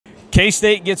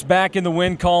K-State gets back in the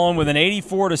win column with an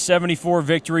 84-74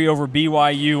 victory over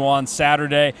BYU on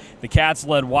Saturday. The Cats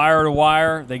led wire to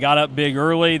wire. They got up big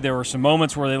early. There were some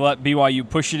moments where they let BYU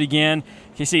push it again.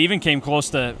 K-State even came close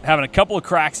to having a couple of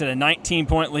cracks at a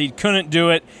 19-point lead. Couldn't do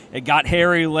it. It got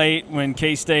hairy late when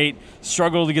K-State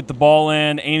struggled to get the ball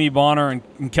in. Amy Bonner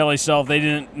and Kelly Self, they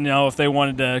didn't know if they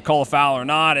wanted to call a foul or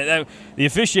not. The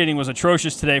officiating was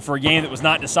atrocious today for a game that was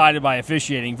not decided by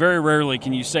officiating. Very rarely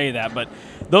can you say that, but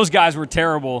those guys were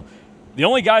terrible. The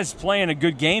only guys playing a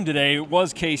good game today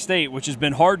was K-State, which has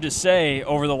been hard to say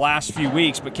over the last few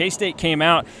weeks. But K-State came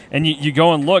out, and you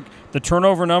go and look, the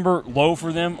turnover number, low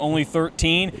for them, only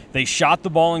 13. They shot the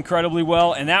ball incredibly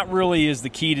well, and that really is the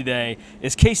key today,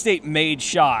 is K-State made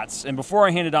shots. And before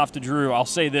I hand it off to Drew, I'll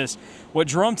say this. What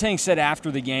Jerome Tang said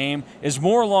after the game is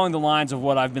more along the lines of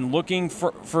what I've been looking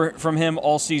for from him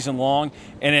all season long,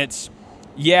 and it's,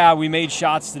 yeah, we made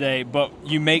shots today, but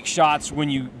you make shots when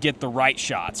you get the right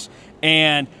shots.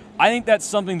 And I think that's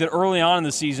something that early on in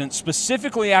the season,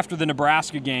 specifically after the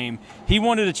Nebraska game, he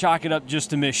wanted to chalk it up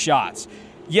just to miss shots.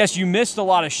 Yes, you missed a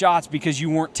lot of shots because you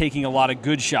weren't taking a lot of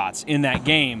good shots in that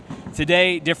game.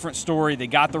 Today, different story. They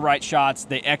got the right shots,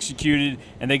 they executed,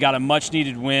 and they got a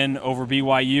much-needed win over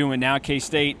BYU. And now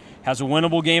K-State has a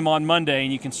winnable game on Monday,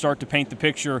 and you can start to paint the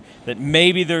picture that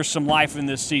maybe there's some life in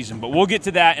this season. But we'll get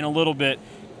to that in a little bit.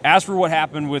 As for what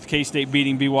happened with K-State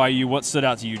beating BYU, what stood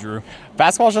out to you, Drew?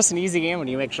 Basketball is just an easy game when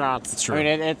you make shots. That's true.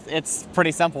 I mean, it's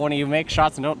pretty simple. When you make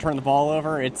shots and don't turn the ball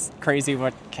over, it's crazy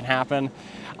what can happen.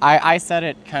 I said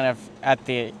it kind of at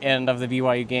the end of the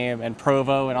BYU game and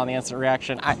Provo and on the instant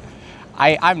reaction.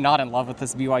 I'm not in love with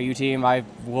this BYU team. I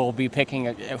will be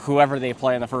picking whoever they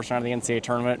play in the first round of the NCAA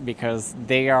tournament because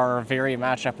they are very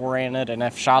matchup-oriented, and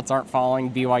if shots aren't falling,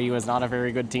 BYU is not a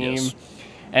very good team. Yes.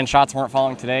 And shots weren't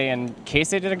falling today, and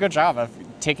K-State did a good job of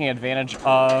taking advantage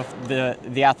of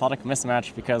the athletic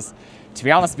mismatch because, to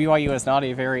be honest, BYU is not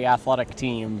a very athletic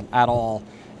team at all,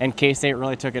 and K-State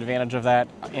really took advantage of that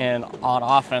on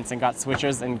offense and got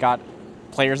switches and got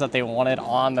players that they wanted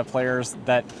on the players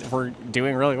that were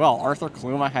doing really well. Arthur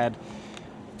Kaluma had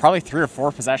probably 3 or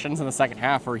 4 possessions in the second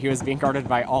half where he was being guarded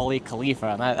by Ali Khalifa,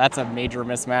 and that's a major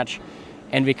mismatch.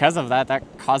 And because of that,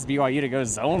 that caused BYU to go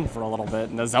zone for a little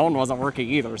bit, and the zone wasn't working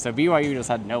either. So BYU just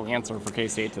had no answer for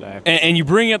K-State today. And you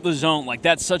bring up the zone, like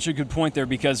that's such a good point there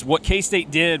because what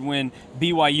K-State did when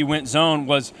BYU went zone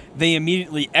was they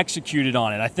immediately executed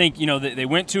on it. I think, they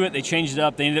went to it, they changed it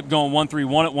up, they ended up going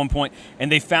 1-3-1 at one point,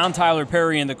 and they found Tyler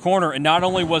Perry in the corner. And not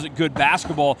only was it good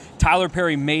basketball, Tyler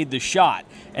Perry made the shot.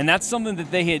 And that's something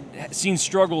that they had seen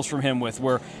struggles from him with,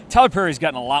 where Tyler Perry's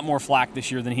gotten a lot more flack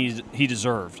this year than he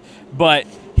deserved. But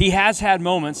he has had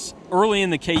moments early in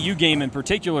the KU game in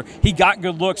particular. He got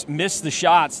good looks, missed the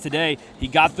shots today. He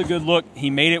got the good look. He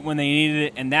made it when they needed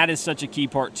it, and that is such a key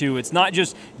part too. It's not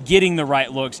just getting the right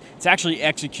looks. It's actually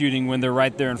executing when they're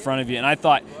right there in front of you. And I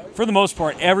thought, for the most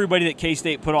part, everybody that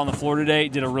K-State put on the floor today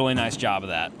did a really nice job of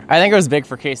that. I think it was big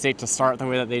for K-State to start the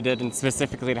way that they did, and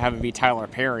specifically to have it be Tyler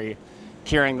Perry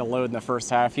carrying the load in the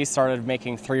first half. He started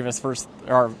making 3 of his first 4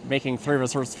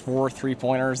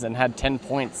 3-pointers and had 10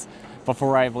 points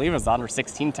before I believe it was the under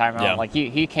 16 timeout. Yeah. Like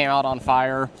he came out on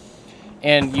fire,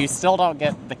 and you still don't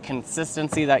get the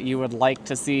consistency that you would like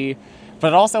to see. But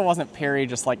it also wasn't Perry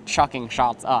just like chucking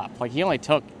shots up. Like he only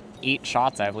took 8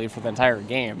 shots, I believe, for the entire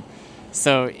game.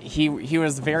 So he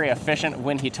was very efficient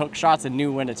when he took shots and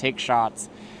knew when to take shots.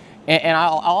 And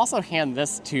I'll also hand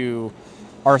this to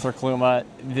Arthur Kaluma,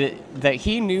 that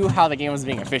he knew how the game was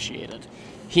being officiated.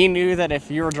 He knew that if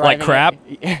you were driving like crap,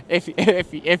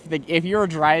 if you were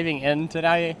driving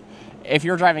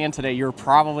in today, you're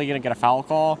probably going to get a foul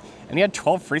call. And he had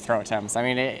 12 free throw attempts. I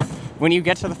mean, when you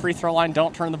get to the free throw line,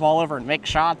 don't turn the ball over and make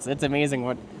shots. It's amazing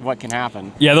what can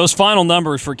happen. Yeah, those final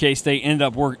numbers for K-State ended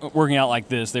up working out like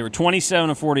this. They were 27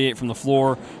 of 48 from the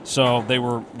floor, so they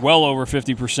were well over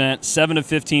 50%, 7 of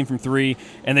 15 from 3,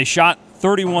 and they shot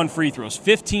 31 free throws,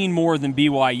 15 more than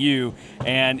BYU.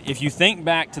 And if you think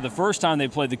back to the first time they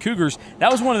played the Cougars,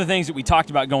 that was one of the things that we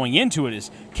talked about going into it is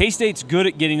K-State's good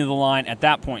at getting to the line at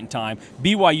that point in time.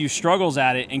 BYU struggles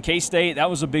at it, and K-State,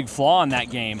 that was a big flaw in that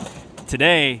game.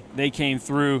 Today, they came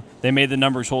through, they made the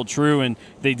numbers hold true, and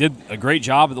they did a great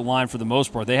job at the line for the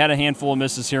most part. They had a handful of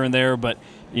misses here and there, but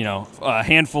a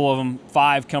handful of them,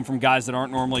 5, come from guys that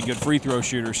aren't normally good free throw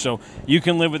shooters. So you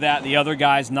can live with that. The other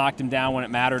guys knocked him down when it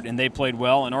mattered, and they played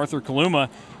well. And Arthur Kaluma,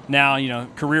 now,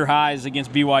 career highs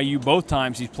against BYU both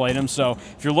times he's played him. So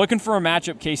if you're looking for a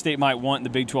matchup K-State might want in the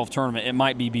Big 12 tournament, it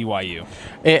might be BYU.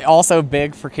 It also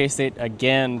big for K-State,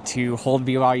 again, to hold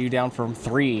BYU down from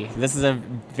 3. This is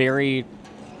an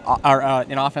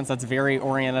offense that's very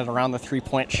oriented around the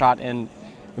 3-point shot, and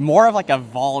more of like a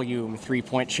volume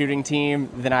 3-point shooting team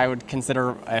than I would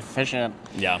consider efficient.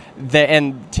 Yeah.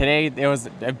 And today it was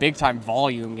a big time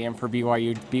volume game for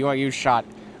BYU. BYU shot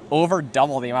over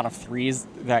double the amount of threes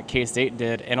that K-State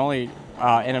did, and only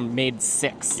and made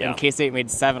 6. Yeah. And K-State made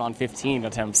 7 on 15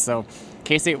 attempts. So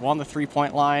K-State won the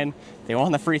 3-point line. They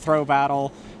won the free throw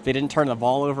battle. They didn't turn the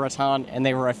ball over a ton, and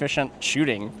they were efficient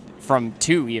shooting from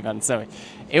 2 even. So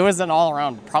it was an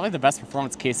all-around, probably the best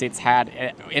performance K-State's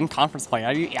had in conference play.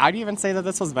 I'd even say that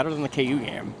this was better than the KU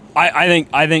game. I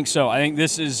think so. I think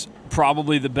this is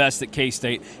probably the best that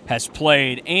K-State has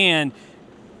played. And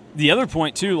the other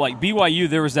point, too, like BYU,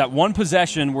 there was that one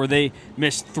possession where they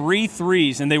missed 3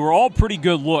 threes, and they were all pretty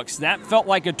good looks. That felt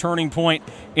like a turning point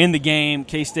in the game.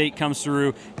 K-State comes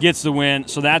through, gets the win.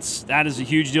 So that is a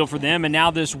huge deal for them. And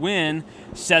now this win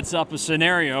sets up a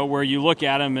scenario where you look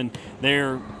at them, and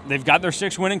they've got their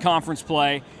 6th win in conference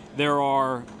play. There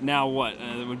are now,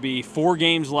 it would be 4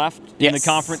 games left in the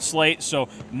conference slate. So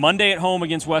Monday at home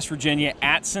against West Virginia,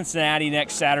 at Cincinnati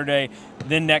next Saturday,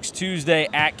 then next Tuesday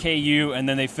at KU, and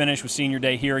then they finish with Senior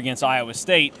Day here against Iowa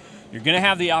State. You're going to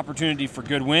have the opportunity for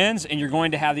good wins, and you're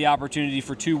going to have the opportunity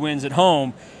for 2 wins at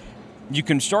home. You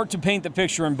can start to paint the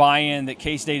picture and buy in that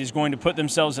K-State is going to put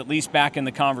themselves at least back in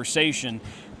the conversation.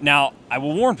 Now, I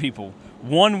will warn people,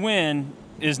 1 win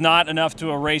is not enough to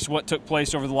erase what took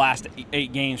place over the last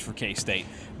 8 games for K-State.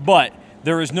 But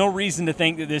there is no reason to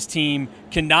think that this team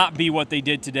cannot be what they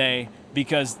did today,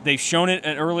 because they've shown it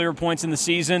at earlier points in the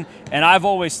season. And I've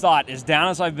always thought, as down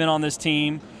as I've been on this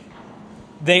team,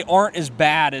 they aren't as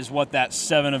bad as what that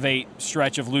 7 of 8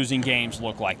 stretch of losing games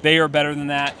look like. They are better than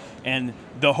that, and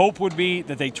the hope would be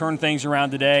that they turn things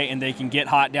around today and they can get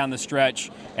hot down the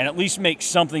stretch and at least make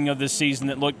something of this season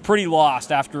that looked pretty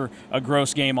lost after a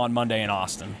gross game on Monday in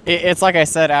Austin. It's like I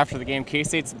said after the game,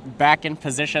 K-State's back in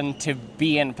position to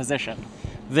be in position.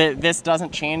 This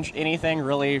doesn't change anything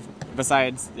really,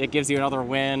 besides it gives you another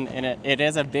win, and it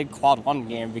is a big quad 1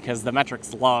 game because the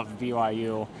metrics love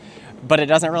BYU. But it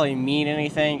doesn't really mean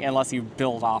anything unless you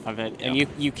build off of it. And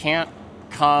you can't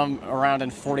come around in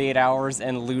 48 hours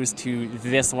and lose to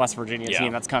this West Virginia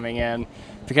team that's coming in,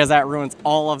 because that ruins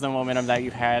all of the momentum that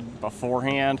you had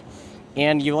beforehand.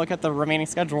 And you look at the remaining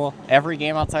schedule, every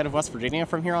game outside of West Virginia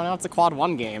from here on out, it's a quad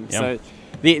 1 game. Yep. So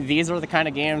these are the kind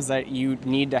of games that you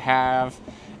need to have.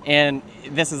 And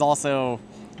this is also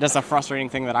just a frustrating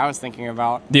thing that I was thinking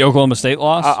about. The Oklahoma State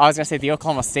loss? I was going to say the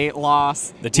Oklahoma State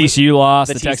loss. The TCU loss,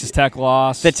 the Texas Tech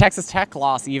loss. The Texas Tech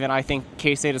loss, even. I think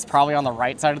K-State is probably on the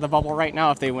right side of the bubble right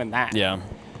now if they win that. Yeah.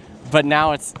 But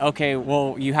now it's, okay,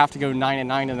 well, you have to go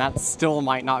 9-9, and that still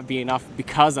might not be enough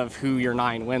because of who your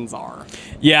 9 wins are.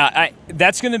 Yeah,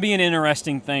 that's going to be an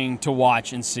interesting thing to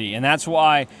watch and see. And that's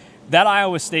why that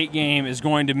Iowa State game is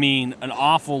going to mean an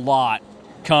awful lot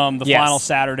come the final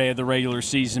Saturday of the regular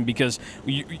season, because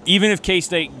even if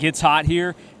K-State gets hot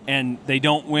here and they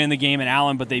don't win the game in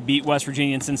Allen, but they beat West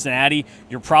Virginia and Cincinnati,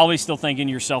 you're probably still thinking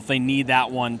to yourself they need that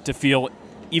one to feel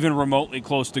even remotely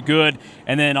close to good.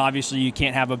 And then obviously you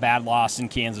can't have a bad loss in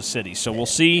Kansas City. So we'll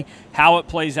see how it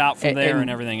plays out from there and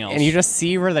everything else. And you just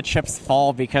see where the chips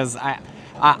fall, because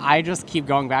I just keep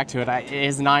going back to it.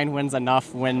 Is 9 wins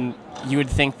enough when you would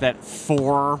think that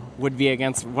 4 would be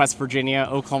against West Virginia,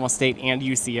 Oklahoma State, and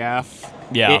UCF?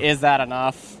 Yeah. Is that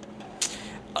enough?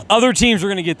 Other teams are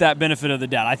going to get that benefit of the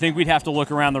doubt. I think we'd have to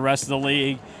look around the rest of the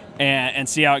league and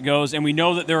see how it goes. And we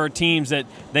know that there are teams that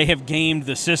they have gamed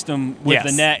the system with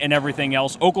the net and everything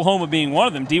else. Oklahoma being one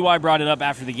of them. DY brought it up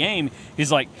after the game.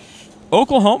 He's like,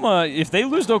 Oklahoma, if they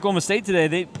lose to Oklahoma State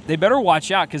today, they better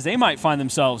watch out, because they might find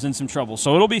themselves in some trouble.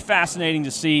 So it'll be fascinating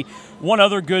to see. One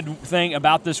other good thing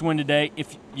about this win today,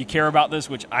 if you care about this,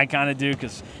 which I kind of do,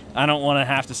 because I don't want to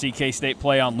have to see K-State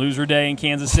play on loser day in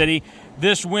Kansas City,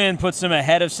 this win puts them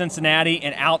ahead of Cincinnati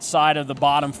and outside of the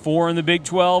bottom 4 in the Big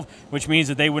 12, which means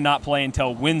that they would not play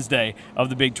until Wednesday of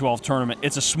the Big 12 tournament.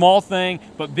 It's a small thing,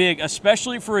 but big,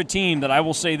 especially for a team that, I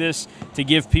will say this to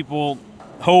give people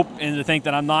hope and to think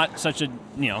that I'm not such a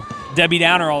Debbie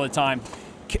Downer all the time.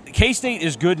 K-State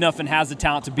is good enough and has the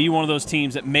talent to be one of those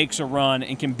teams that makes a run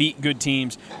and can beat good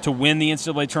teams to win the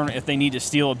NCAA tournament if they need to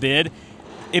steal a bid.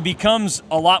 It becomes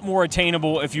a lot more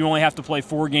attainable if you only have to play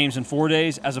 4 games in 4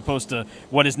 days, as opposed to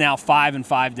what is now 5 in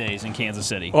 5 days in Kansas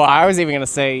City. Well, I was even going to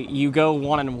say, you go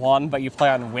 1-1, but you play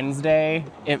on Wednesday.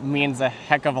 It means a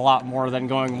heck of a lot more than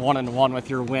going 1-1 with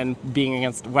your win being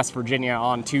against West Virginia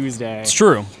on Tuesday. It's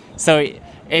true. So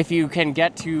if you can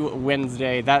get to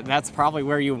Wednesday, that's probably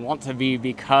where you want to be,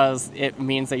 because it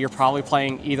means that you're probably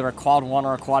playing either a quad 1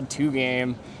 or a quad 2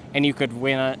 game, and you could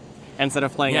win it. instead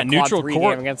of playing a quad neutral 3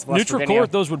 court game against West neutral Virginia.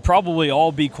 court. Those would probably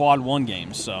all be quad 1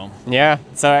 games. So yeah,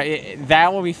 so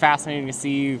that will be fascinating to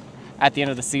see at the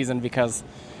end of the season, because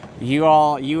you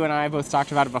and I both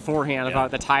talked about it beforehand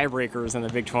about the tiebreakers in the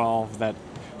Big 12. That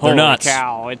They're holy nuts.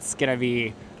 cow, it's gonna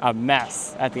be a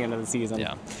mess at the end of the season.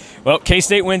 Yeah. Well,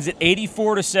 K-State wins at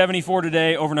 84-74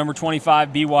 today over number 25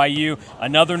 BYU.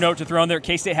 Another note to throw in there: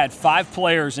 K-State had 5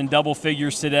 players in double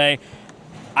figures today.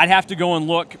 I'd have to go and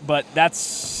look, but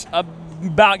that's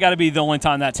about got to be the only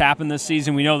time that's happened this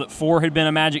season. We know that 4 had been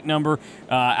a magic number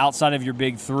outside of your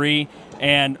big 3.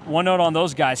 And one note on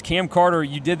those guys, Cam Carter,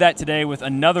 you did that today with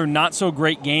another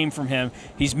not-so-great game from him.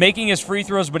 He's making his free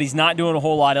throws, but he's not doing a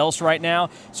whole lot else right now.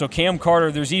 So Cam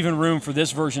Carter, there's even room for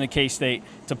this version of K-State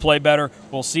to play better.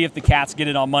 We'll see if the Cats get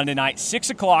it on Monday night. 6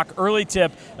 o'clock, early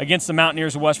tip against the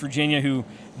Mountaineers of West Virginia, who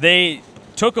they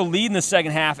took a lead in the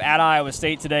second half at Iowa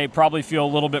State today. Probably feel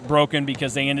a little bit broken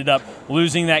because they ended up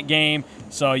losing that game.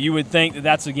 So you would think that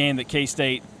that's a game that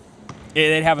K-State,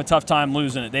 they'd have a tough time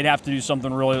losing it. They'd have to do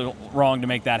something really wrong to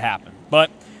make that happen. But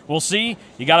we'll see.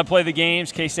 You got to play the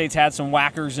games. K-State's had some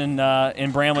whackers in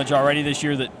Bramlage already this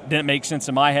year that didn't make sense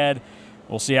in my head.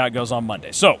 We'll see how it goes on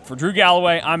Monday. So for Drew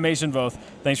Galloway, I'm Mason Voth.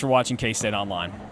 Thanks for watching K-State Online.